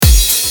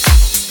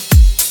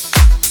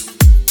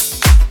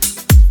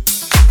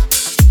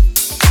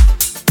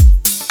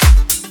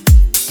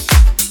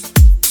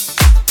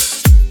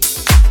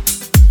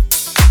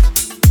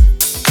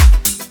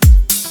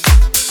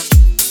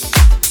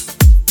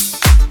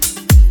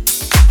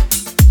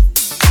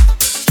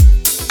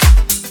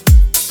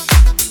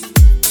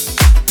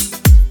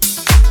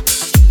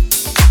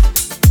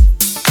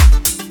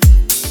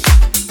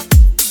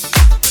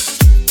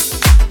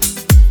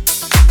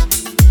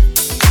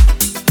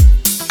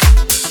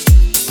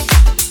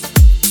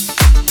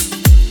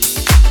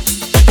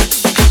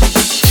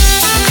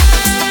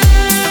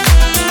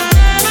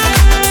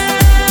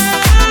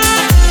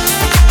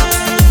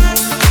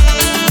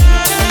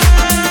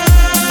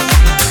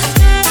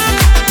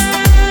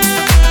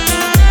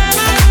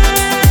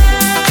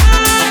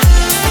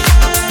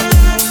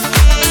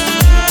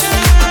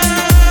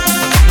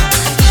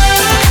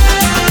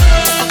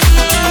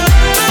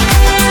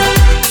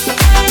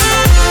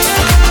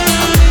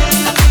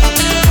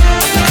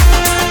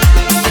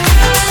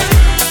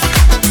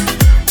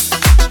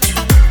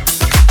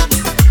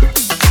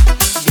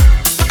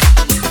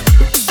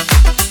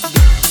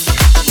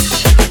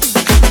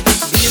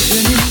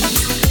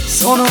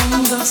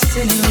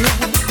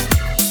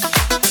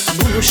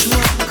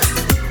buluşmak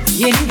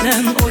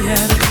yeniden o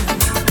yerde,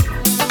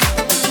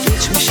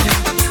 geçmişe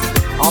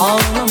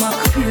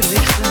ağlamak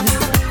birlikte.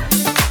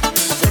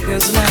 Tek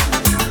özlem,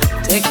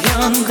 tek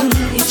yangın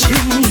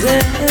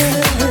içimde.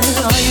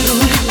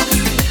 Ayrılık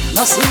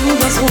nasıl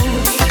da zor,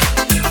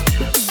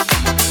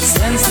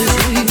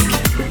 sensizlik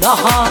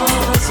daha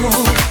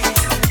zor.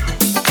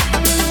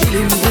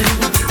 Dilimde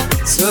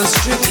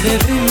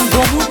sözcüklerim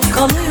donup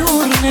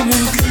kalıyor, ne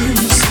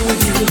mümkün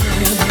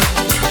söyleyemem,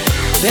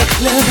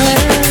 bekleme.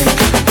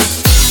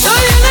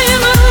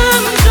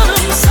 Söyleyemem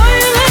canım,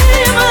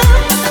 söyleyemem,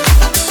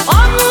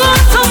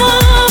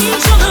 anlatamam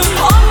canım,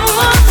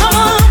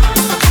 anlatamam.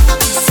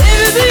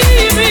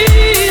 Sevdiğimi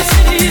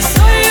seni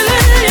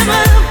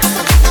söyleyemem,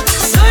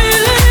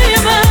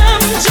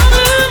 söyleyemem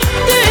canım,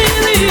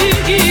 deli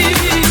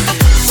gibi.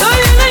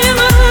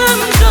 Söyleyemem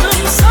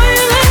canım,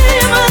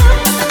 söyleyemem,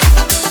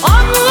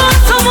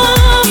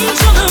 anlatamam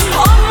canım,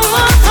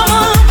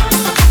 anlatamam.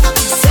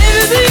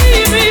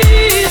 Sevdiğimi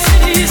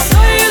seni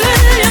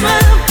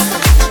söyleyemem,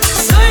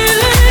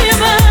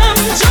 söyleyemem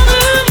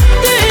canım,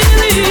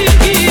 deli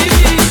gibi.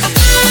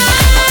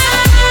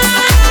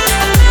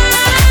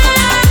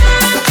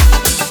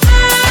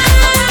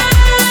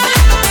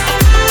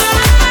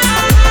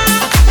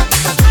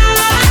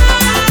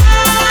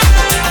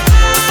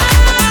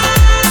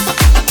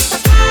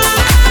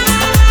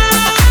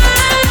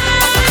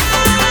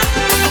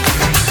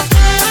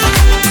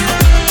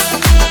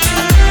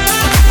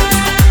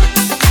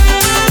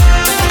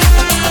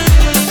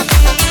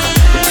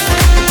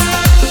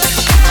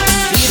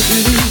 Bir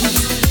günün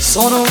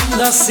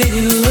sonunda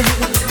seninle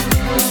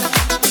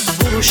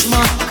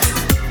buluşmak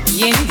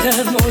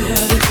yeniden o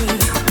yerde,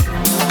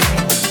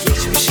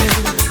 geçmişe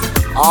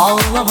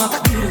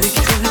ağlamak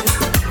birlikte.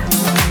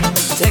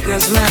 Tek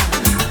özlem,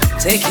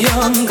 tek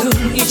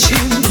yangın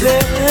içimde.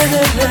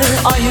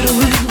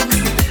 Ayrılık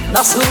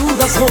nasıl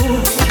da zor,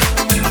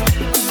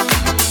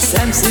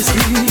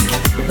 sensizlik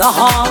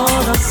daha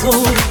da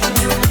zor.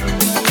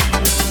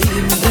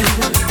 Dilimde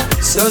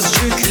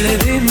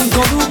sözcüklerim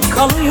donup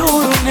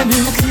kalıyor, ne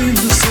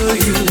mümkün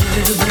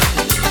söyleyemem,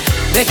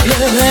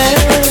 bekleme.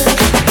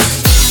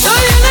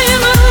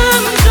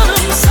 Söyleyemem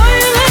canım,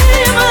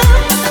 söyleyemem,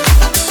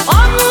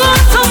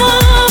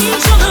 anlatamam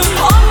canım,